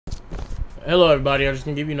Hello, everybody. I'm just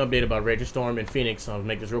gonna give you an update about Raging Storm in Phoenix. I'll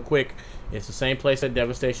make this real quick. It's the same place at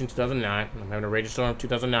Devastation 2009. I'm having a Raging Storm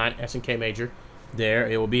 2009 SNK Major there.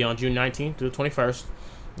 It will be on June 19th through the 21st.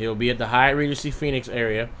 It will be at the Hyatt Regency Phoenix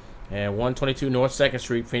area at 122 North 2nd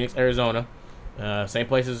Street, Phoenix, Arizona. Same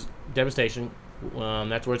place as Devastation.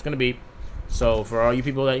 That's where it's gonna be. So for all you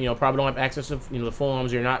people that probably don't have access to the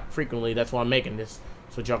forums, you're not frequently. That's why I'm making this,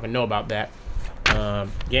 so y'all can know about that.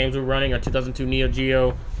 Games we're running are 2002 Neo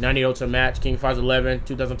Geo, 90 Ultimate Match, King of Fighters 11,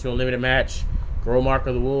 2002 Unlimited Match, Grow Mark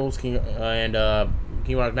of the Wolves, King of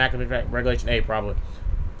Mac Regulation A probably.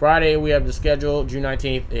 Friday we have the schedule. June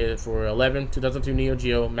 19th is for 11, 2002 Neo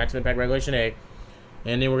Geo, Max Impact Regulation A,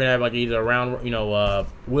 and then we're gonna have like either a round,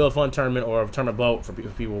 Wheel of Fun tournament or a tournament vote for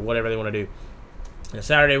people, whatever they want to do. And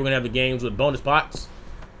Saturday we're gonna have the games with bonus pots,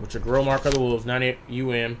 which are Grow Mark of the Wolves, 98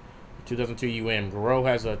 UM. 2002 UM. Grow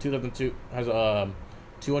has a $250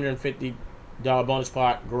 bonus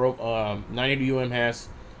pot. Grow 92 UM has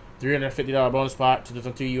 $350 bonus pot.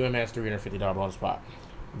 2002 UM has $350 bonus pot.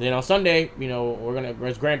 Then on Sunday,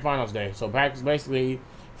 it's grand finals day. So basically,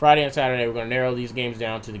 Friday and Saturday we're gonna narrow these games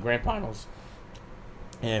down to the grand finals,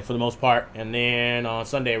 and for the most part. And then on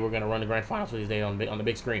Sunday we're gonna run the grand finals for these days on the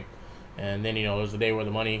big screen. And then there's the day where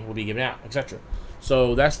the money will be given out, etc.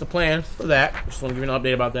 So that's the plan for that. Just want to give you an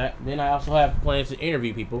update about that. Then I also have plans to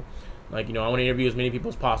interview people. I want to interview as many people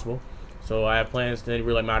as possible. So I have plans to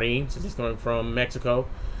interview like Marin, since he's coming from Mexico,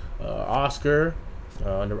 Oscar,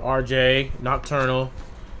 RJ, Nocturnal,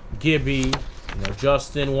 Gibby,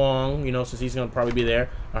 Justin Wong, since he's going to probably be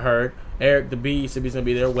there. I heard Eric the B said he's going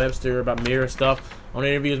to be there. Webster about mirror stuff. I want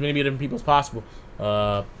to interview as many different people as possible.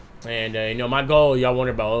 My goal, y'all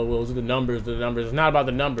wonder about, those are the numbers. The numbers. It's not about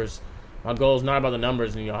the numbers. My goal is not about the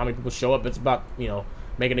numbers and how many people show up. It's about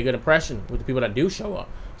making a good impression with the people that do show up.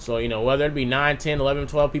 So whether it be 9, 10, 11,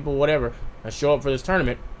 12 people, whatever, that show up for this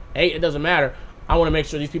tournament, 8, it doesn't matter. I want to make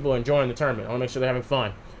sure these people are enjoying the tournament. I want to make sure they're having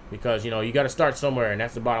fun, because you got to start somewhere, and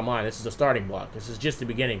that's the bottom line. This is a starting block. This is just the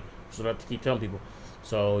beginning. So I have to keep telling people.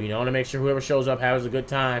 So I want to make sure whoever shows up has a good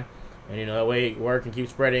time, and that way word can keep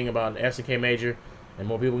spreading about the SNK Major, and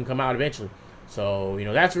more people can come out eventually. So,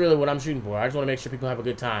 that's really what I'm shooting for. I just want to make sure people have a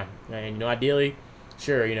good time. And, ideally,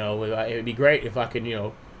 sure, it would be great if I could,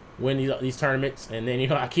 win these tournaments, and then,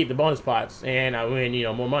 I keep the bonus pots, and I win,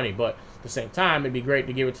 more money. But at the same time, it'd be great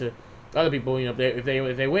to give it to other people, if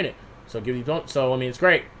they win it. So, it's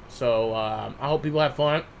great. So, I hope people have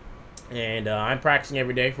fun. And I'm practicing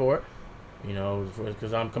every day for it,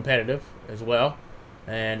 because I'm competitive as well.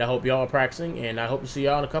 And I hope y'all are practicing, and I hope to see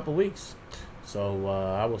y'all in a couple weeks. So,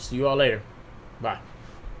 I will see you all later. Bye.